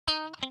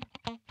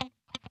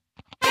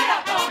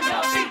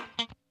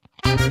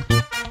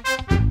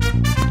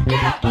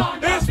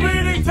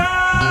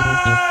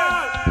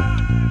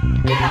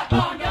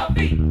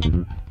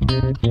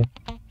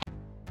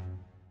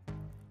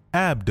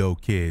Abdo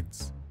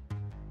Kids,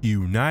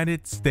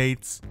 United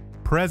States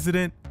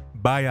President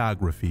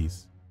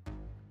Biographies.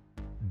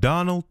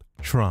 Donald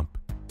Trump,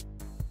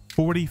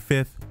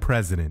 45th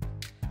President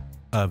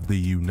of the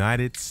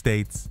United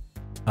States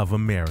of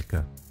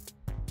America,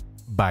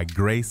 by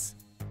Grace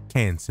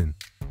Hansen.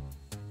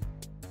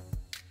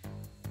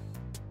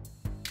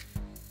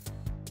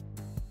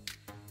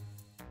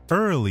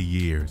 Early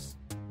years.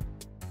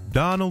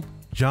 Donald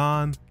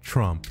John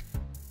Trump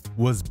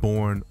was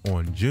born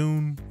on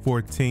June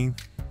 14,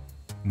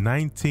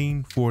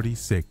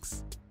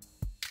 1946.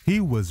 He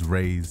was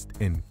raised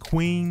in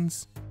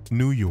Queens,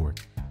 New York.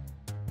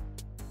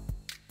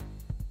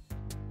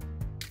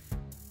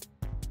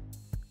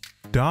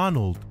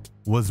 Donald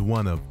was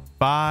one of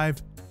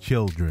 5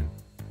 children.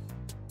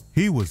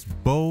 He was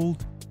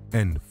bold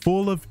and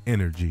full of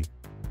energy.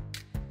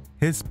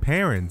 His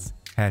parents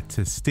had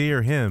to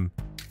steer him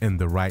in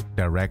the right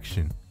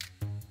direction.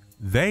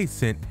 They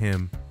sent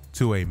him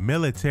to a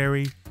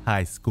military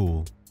high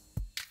school.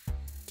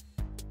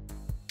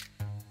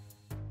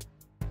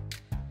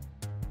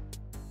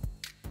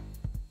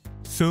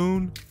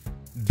 Soon,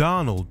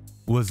 Donald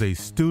was a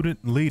student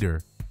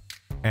leader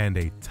and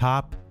a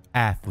top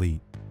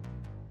athlete.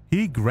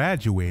 He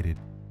graduated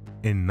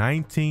in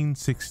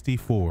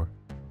 1964.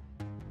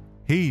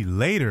 He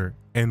later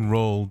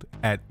enrolled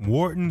at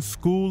Wharton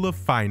School of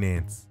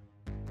Finance.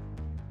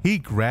 He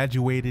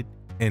graduated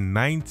in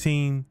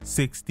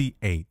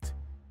 1968.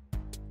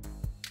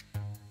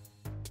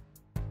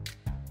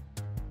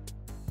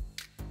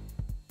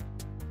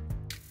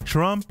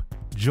 Trump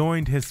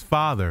joined his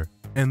father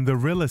in the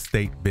real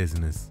estate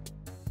business.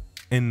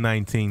 In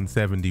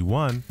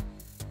 1971,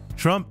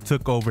 Trump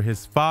took over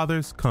his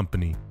father's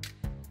company.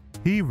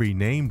 He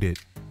renamed it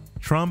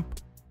Trump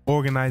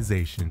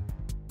Organization.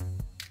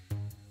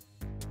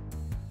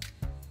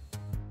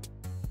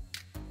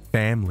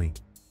 Family.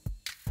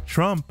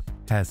 Trump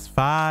has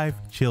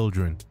 5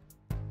 children.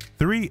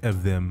 3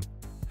 of them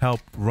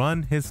helped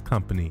run his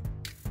company.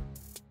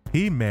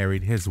 He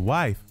married his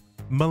wife,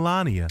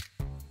 Melania,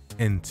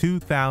 in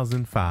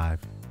 2005.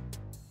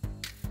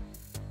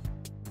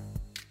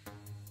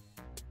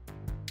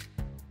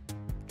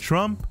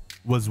 Trump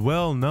was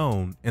well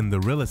known in the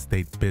real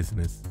estate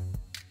business,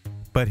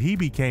 but he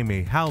became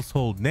a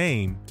household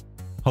name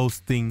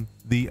hosting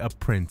The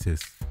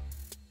Apprentice.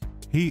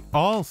 He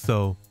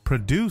also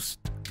produced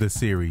the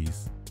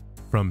series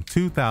from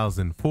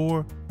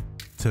 2004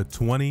 to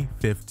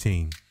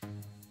 2015.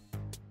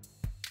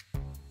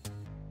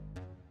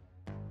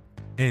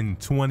 In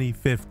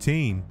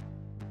 2015,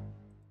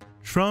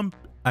 Trump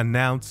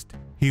announced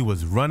he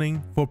was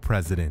running for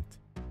president.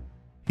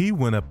 He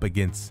went up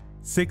against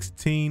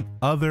 16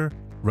 other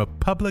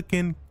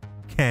Republican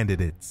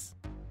candidates.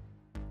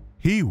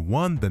 He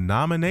won the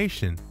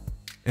nomination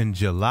in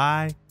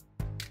July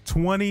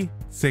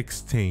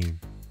 2016.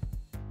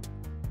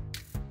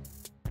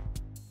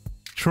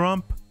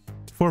 Trump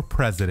for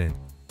president.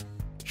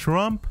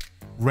 Trump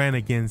ran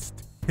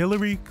against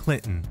Hillary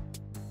Clinton.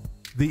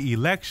 The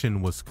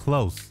election was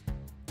close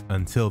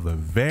until the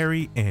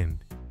very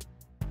end.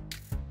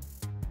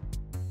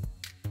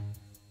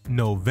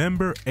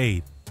 November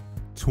 8,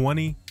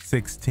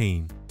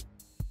 2016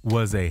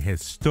 was a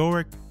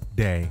historic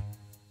day.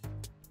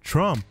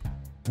 Trump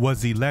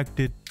was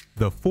elected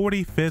the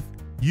 45th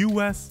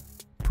U.S.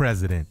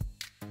 president.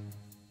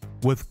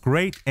 With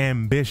great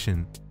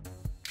ambition,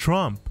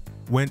 Trump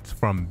went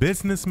from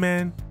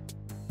businessman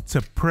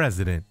to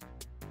president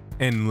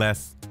in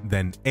less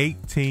than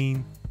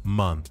 18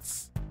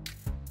 months.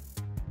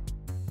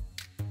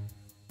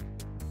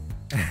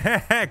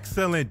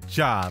 Excellent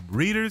job,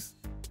 readers.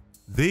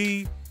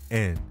 The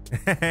end.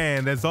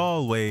 And as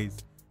always,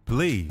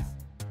 please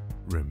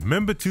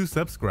remember to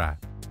subscribe.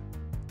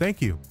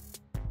 Thank you.